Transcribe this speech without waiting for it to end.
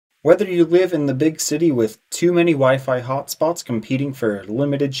Whether you live in the big city with too many Wi-Fi hotspots competing for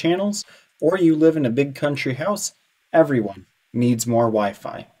limited channels, or you live in a big country house, everyone needs more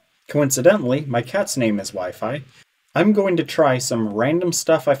Wi-Fi. Coincidentally, my cat's name is Wi-Fi. I'm going to try some random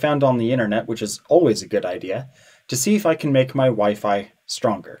stuff I found on the internet, which is always a good idea, to see if I can make my Wi-Fi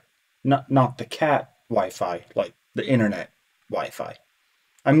stronger. Not the cat Wi-Fi, like the internet Wi-Fi.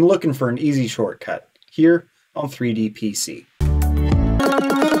 I'm looking for an easy shortcut here on 3D PC.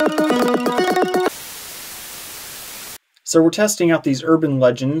 So we're testing out these urban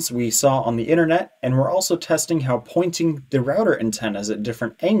legends we saw on the internet, and we're also testing how pointing the router antennas at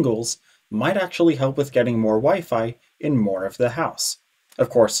different angles might actually help with getting more Wi-Fi in more of the house. Of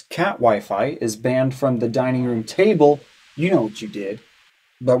course, cat Wi-Fi is banned from the dining room table, you know what you did,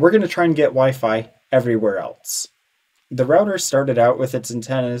 but we're going to try and get Wi-Fi everywhere else. The router started out with its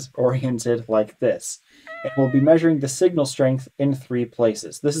antennas oriented like this, and we'll be measuring the signal strength in 3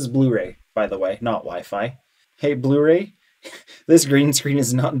 places. This is Blu-ray, by the way, not Wi-Fi. Hey Blu-ray, this green screen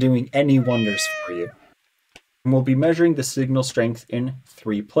is not doing any wonders for you. And we'll be measuring the signal strength in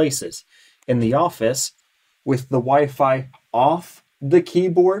 3 places. In the office, with the Wi-Fi off the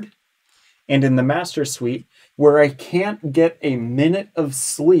keyboard, and in the master suite, where I can't get a minute of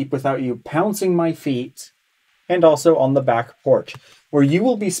sleep without you pouncing my feet, and also on the back porch, where you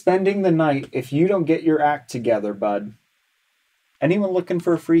will be spending the night if you don't get your act together, bud. Anyone looking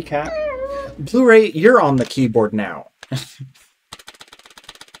for a free cat? Blu-ray, you're on the keyboard now.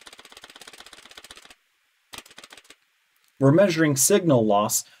 We're measuring signal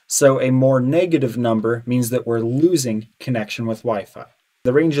loss, so a more negative number means that we're losing connection with Wi-Fi.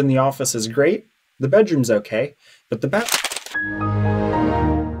 The range in the office is great, the bedroom's okay, but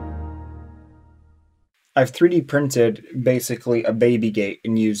I've 3D printed basically a baby gate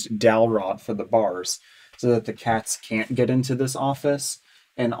and used dowel rod for the bars so that the cats can't get into this office.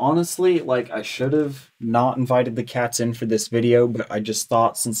 And honestly, I should have not invited the cats in for this video, but I just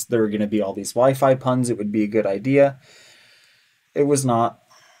thought since there were going to be all these Wi-Fi puns, it would be a good idea. It was not.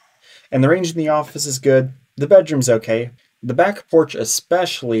 And the range in the office is good. The bedroom's okay. The back porch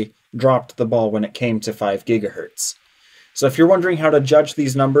especially dropped the ball when it came to 5 GHz. So if you're wondering how to judge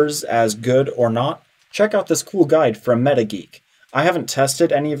these numbers as good or not, check out this cool guide from MetaGeek. I haven't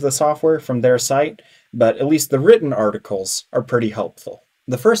tested any of the software from their site, but at least the written articles are pretty helpful.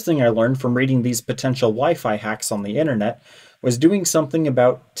 The first thing I learned from reading these potential Wi-Fi hacks on the internet was doing something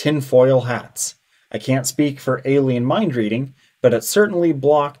about tinfoil hats. I can't speak for alien mind reading, but it certainly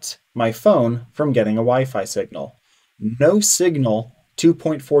blocked my phone from getting a Wi-Fi signal. No signal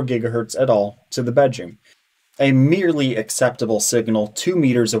 2.4 GHz at all to the bedroom. A merely acceptable signal 2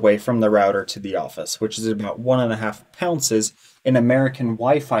 meters away from the router to the office, which is about 1.5 pounces in American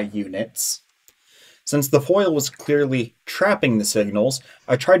Wi-Fi units. Since the foil was clearly trapping the signals,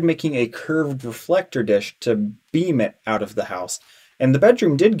 I tried making a curved reflector dish to beam it out of the house, and the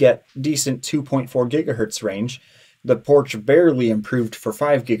bedroom did get decent 2.4 GHz range. The porch barely improved for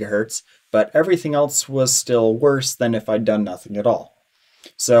 5 GHz, but everything else was still worse than if I'd done nothing at all.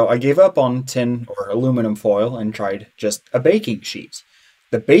 So I gave up on tin or aluminum foil and tried just a baking sheet.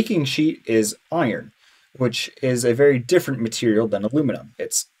 The baking sheet is iron, which is a very different material than aluminum.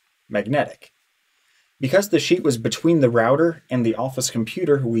 It's magnetic. Because the sheet was between the router and the office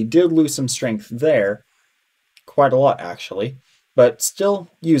computer, we did lose some strength there, quite a lot actually, but still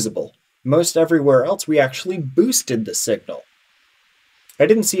usable. Most everywhere else we actually boosted the signal. I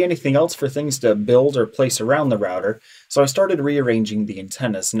didn't see anything else for things to build or place around the router, so I started rearranging the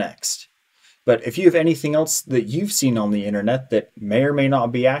antennas next. But if you have anything else that you've seen on the internet that may or may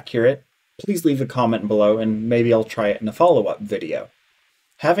not be accurate, please leave a comment below and maybe I'll try it in a follow-up video.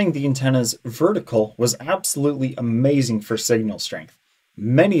 Having the antennas vertical was absolutely amazing for signal strength,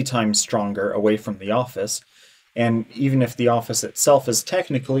 many times stronger away from the office, and even if the office itself is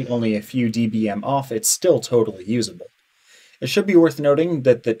technically only a few dBm off, it's still totally usable. It should be worth noting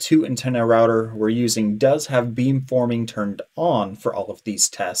that the 2 antenna router we're using does have beamforming turned on for all of these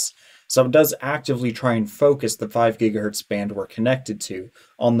tests, so it does actively try and focus the 5 GHz band we're connected to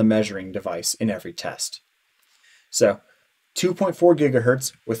on the measuring device in every test. So, 2.4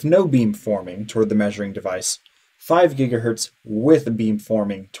 GHz with no beamforming toward the measuring device, 5 GHz with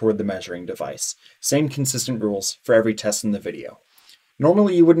beamforming toward the measuring device. Same consistent rules for every test in the video.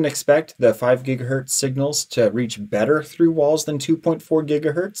 Normally you wouldn't expect the 5 GHz signals to reach better through walls than 2.4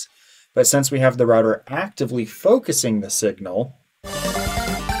 GHz, but since we have the router actively focusing the signal,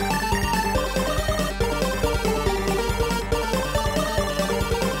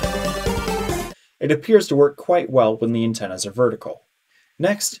 it appears to work quite well when the antennas are vertical.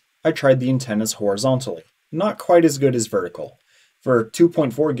 Next, I tried the antennas horizontally. Not quite as good as vertical. For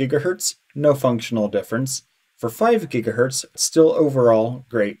 2.4 gigahertz, no functional difference. For 5 gigahertz, still overall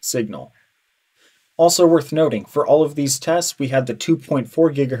great signal. Also worth noting, for all of these tests, we had the 2.4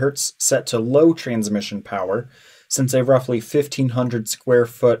 gigahertz set to low transmission power, since a roughly 1,500 square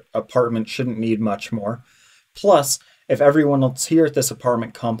foot apartment shouldn't need much more. Plus, if everyone else here at this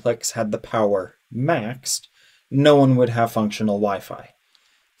apartment complex had the power maxed, no one would have functional Wi-Fi.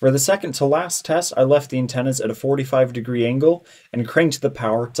 For the second to last test, I left the antennas at a 45-degree angle and cranked the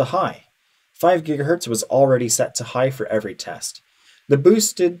power to high. 5 gigahertz was already set to high for every test.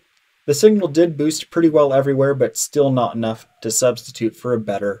 The signal did boost pretty well everywhere, but still not enough to substitute for a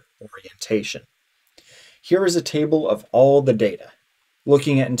better orientation. Here is a table of all the data.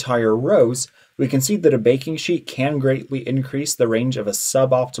 Looking at entire rows, we can see that a baking sheet can greatly increase the range of a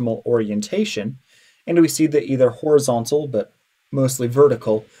suboptimal orientation, and we see that either horizontal, but mostly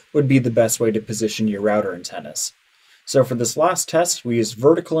vertical, would be the best way to position your router antennas. So for this last test, we used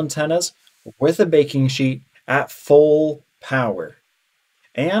vertical antennas with a baking sheet at full power.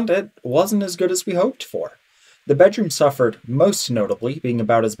 And it wasn't as good as we hoped for. The bedroom suffered most notably, being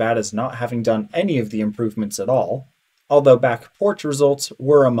about as bad as not having done any of the improvements at all, although back porch results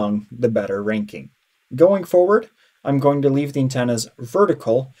were among the better ranking. Going forward, I'm going to leave the antennas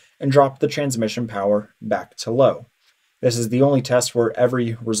vertical and drop the transmission power back to low. This is the only test where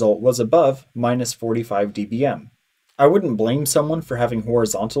every result was above minus 45 dBm. I wouldn't blame someone for having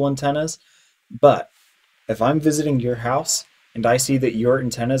horizontal antennas, but if I'm visiting your house and I see that your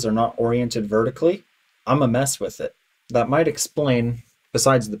antennas are not oriented vertically, I'm a mess with it. That might explain,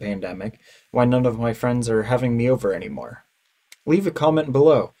 besides the pandemic, why none of my friends are having me over anymore. Leave a comment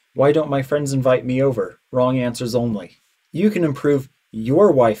below. Why don't my friends invite me over? Wrong answers only. You can improve your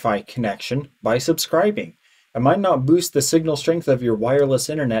Wi-Fi connection by subscribing. It might not boost the signal strength of your wireless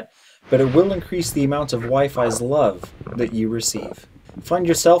internet, but it will increase the amount of Wi-Fi's love that you receive. Find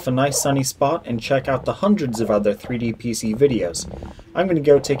yourself a nice sunny spot and check out the hundreds of other 3D PC videos. I'm going to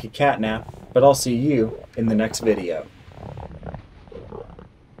go take a cat nap, but I'll see you in the next video.